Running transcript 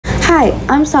Hi,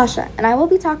 I'm Sasha, and I will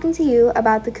be talking to you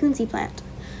about the Kunti plant.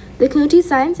 The Kunti's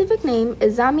scientific name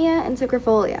is Zamia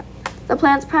integrifolia. The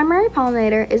plant's primary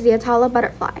pollinator is the Atala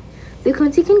butterfly. The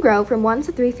Kunti can grow from 1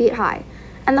 to 3 feet high,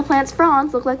 and the plant's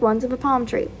fronds look like ones of a palm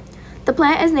tree. The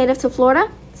plant is native to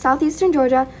Florida, southeastern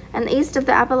Georgia, and east of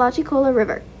the Apalachicola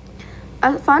River.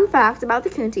 A fun fact about the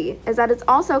Kunti is that it's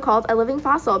also called a living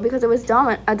fossil because it was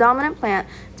a dominant plant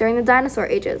during the dinosaur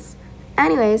ages.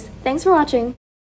 Anyways, thanks for watching.